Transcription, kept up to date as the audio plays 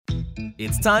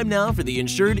It's time now for the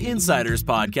Insured Insiders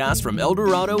podcast from El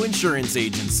Dorado Insurance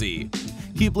Agency.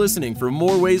 Keep listening for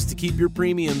more ways to keep your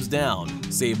premiums down,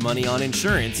 save money on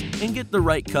insurance, and get the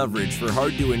right coverage for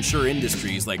hard-to-insure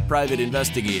industries like private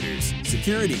investigators,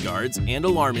 security guards, and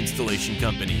alarm installation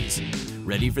companies.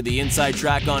 Ready for the inside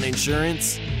track on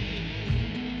insurance?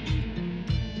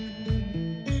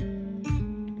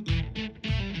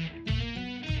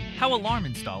 How alarm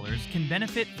installers can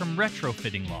benefit from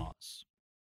retrofitting laws.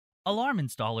 Alarm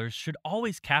installers should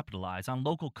always capitalize on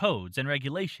local codes and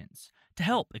regulations to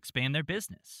help expand their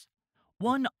business.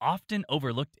 One often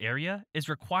overlooked area is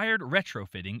required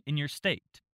retrofitting in your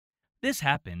state. This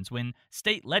happens when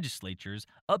state legislatures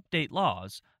update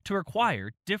laws to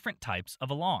require different types of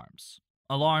alarms,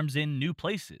 alarms in new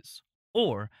places,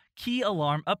 or key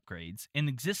alarm upgrades in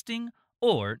existing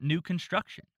or new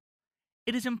construction.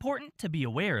 It is important to be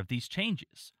aware of these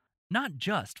changes, not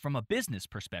just from a business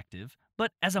perspective,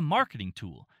 but as a marketing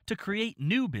tool to create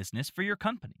new business for your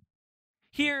company.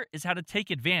 Here is how to take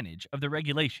advantage of the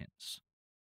regulations.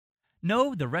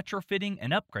 Know the retrofitting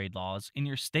and upgrade laws in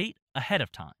your state ahead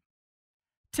of time.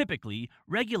 Typically,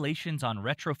 regulations on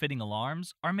retrofitting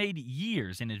alarms are made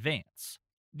years in advance.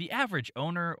 The average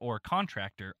owner or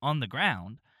contractor on the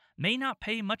ground may not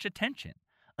pay much attention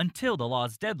until the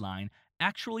law's deadline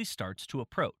actually starts to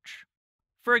approach.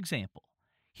 For example,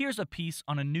 here's a piece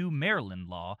on a new Maryland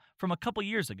law from a couple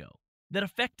years ago that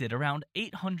affected around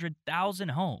 800,000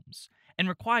 homes and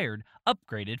required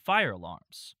upgraded fire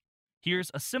alarms.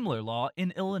 Here's a similar law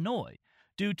in Illinois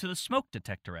due to the Smoke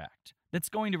Detector Act that's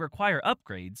going to require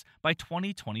upgrades by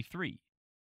 2023.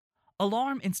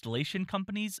 Alarm installation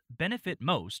companies benefit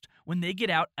most when they get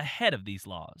out ahead of these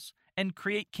laws and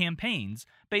create campaigns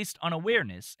based on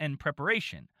awareness and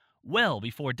preparation well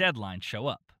before deadlines show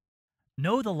up.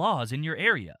 Know the laws in your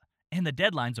area and the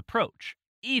deadlines approach,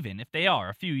 even if they are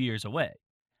a few years away.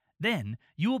 Then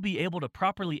you will be able to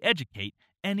properly educate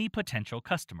any potential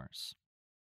customers.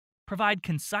 Provide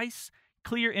concise,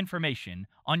 clear information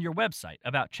on your website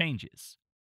about changes.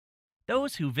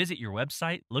 Those who visit your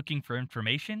website looking for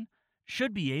information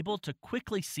should be able to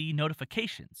quickly see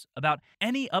notifications about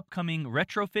any upcoming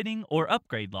retrofitting or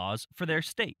upgrade laws for their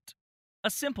state. A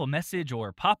simple message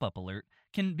or pop-up alert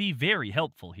can be very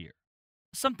helpful here.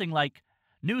 Something like,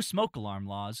 new smoke alarm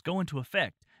laws go into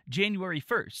effect January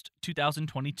 1st,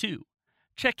 2022.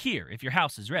 Check here if your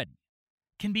house is ready,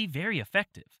 can be very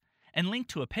effective and link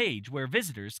to a page where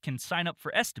visitors can sign up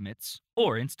for estimates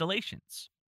or installations.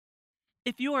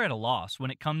 If you are at a loss when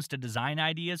it comes to design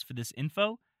ideas for this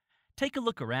info, take a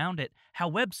look around at how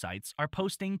websites are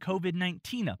posting COVID-19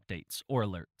 updates or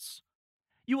alerts.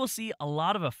 You will see a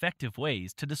lot of effective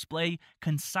ways to display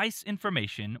concise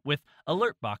information with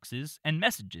alert boxes and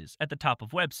messages at the top of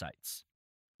websites.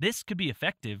 This could be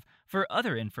effective for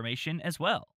other information as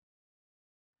well.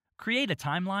 Create a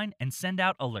timeline and send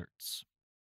out alerts.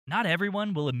 Not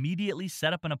everyone will immediately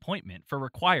set up an appointment for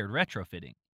required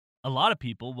retrofitting. A lot of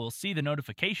people will see the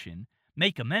notification,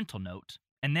 make a mental note,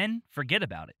 and then forget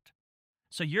about it.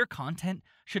 So your content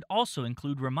should also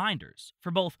include reminders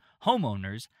for both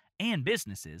homeowners and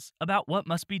businesses about what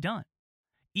must be done.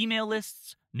 Email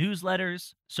lists,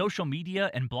 newsletters, social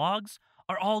media, and blogs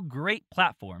are all great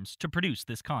platforms to produce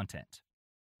this content.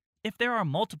 If there are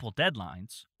multiple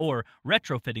deadlines or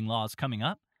retrofitting laws coming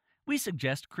up, we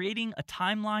suggest creating a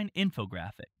timeline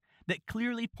infographic that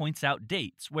clearly points out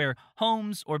dates where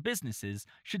homes or businesses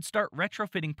should start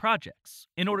retrofitting projects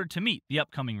in order to meet the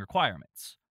upcoming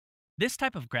requirements. This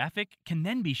type of graphic can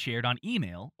then be shared on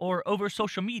email or over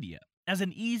social media as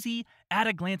an easy,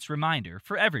 at-a-glance reminder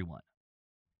for everyone.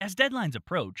 As deadlines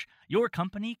approach, your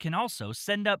company can also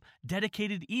send up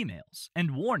dedicated emails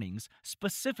and warnings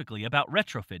specifically about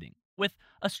retrofitting, with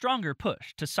a stronger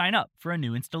push to sign up for a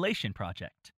new installation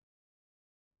project.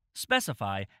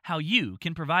 Specify how you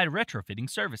can provide retrofitting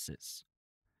services.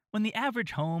 When the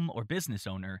average home or business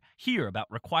owner hear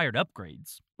about required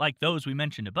upgrades, like those we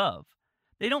mentioned above,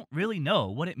 they don't really know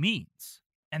what it means,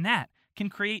 and that can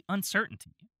create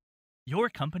uncertainty. Your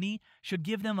company should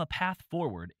give them a path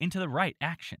forward into the right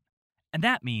action, and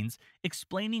that means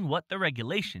explaining what the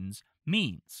regulations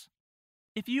means.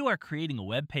 If you are creating a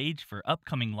web page for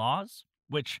upcoming laws,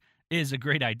 which is a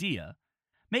great idea,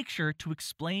 make sure to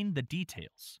explain the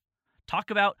details.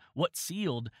 Talk about what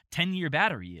sealed 10-year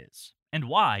battery is, and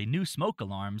why new smoke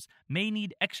alarms may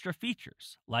need extra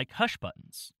features like hush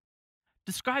buttons.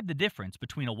 Describe the difference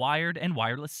between a wired and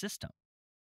wireless system.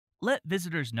 Let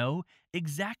visitors know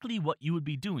exactly what you would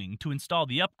be doing to install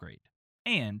the upgrade,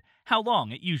 and how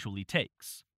long it usually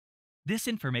takes. This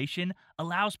information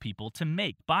allows people to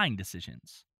make buying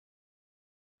decisions.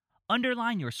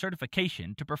 underline your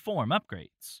certification to perform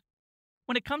upgrades.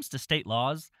 When it comes to state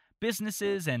laws,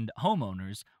 businesses and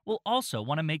homeowners will also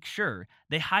want to make sure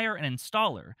they hire an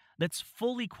installer that's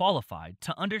fully qualified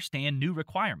to understand new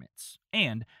requirements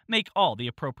and make all the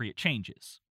appropriate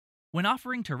changes. When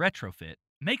offering to retrofit,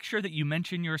 make sure that you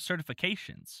mention your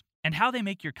certifications and how they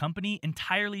make your company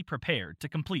entirely prepared to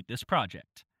complete this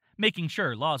project, making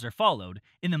sure laws are followed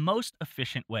in the most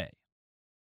efficient way.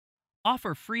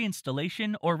 Offer free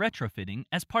installation or retrofitting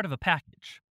as part of a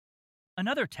package.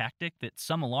 Another tactic that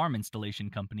some alarm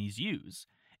installation companies use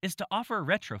is to offer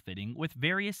retrofitting with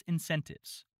various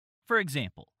incentives. For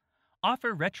example,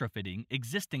 offer retrofitting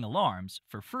existing alarms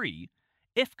for free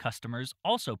if customers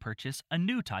also purchase a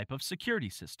new type of security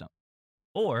system.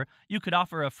 Or you could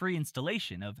offer a free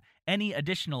installation of any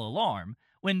additional alarm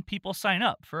when people sign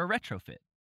up for a retrofit.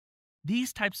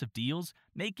 These types of deals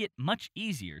make it much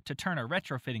easier to turn a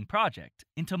retrofitting project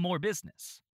into more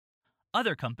business.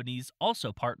 Other companies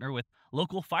also partner with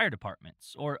local fire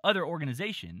departments or other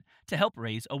organizations to help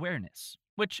raise awareness,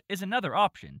 which is another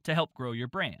option to help grow your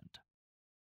brand.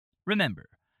 Remember,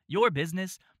 your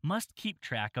business must keep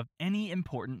track of any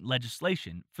important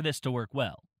legislation for this to work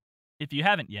well. If you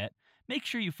haven't yet, make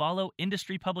sure you follow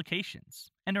industry publications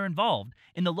and are involved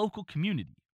in the local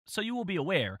community so you will be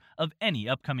aware of any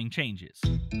upcoming changes.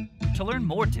 To learn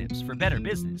more tips for better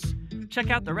business, check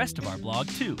out the rest of our blog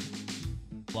too.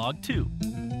 Blog 2.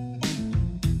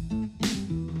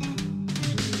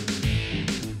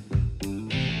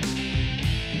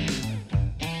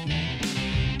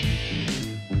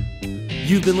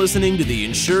 You've been listening to the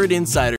Insured Insider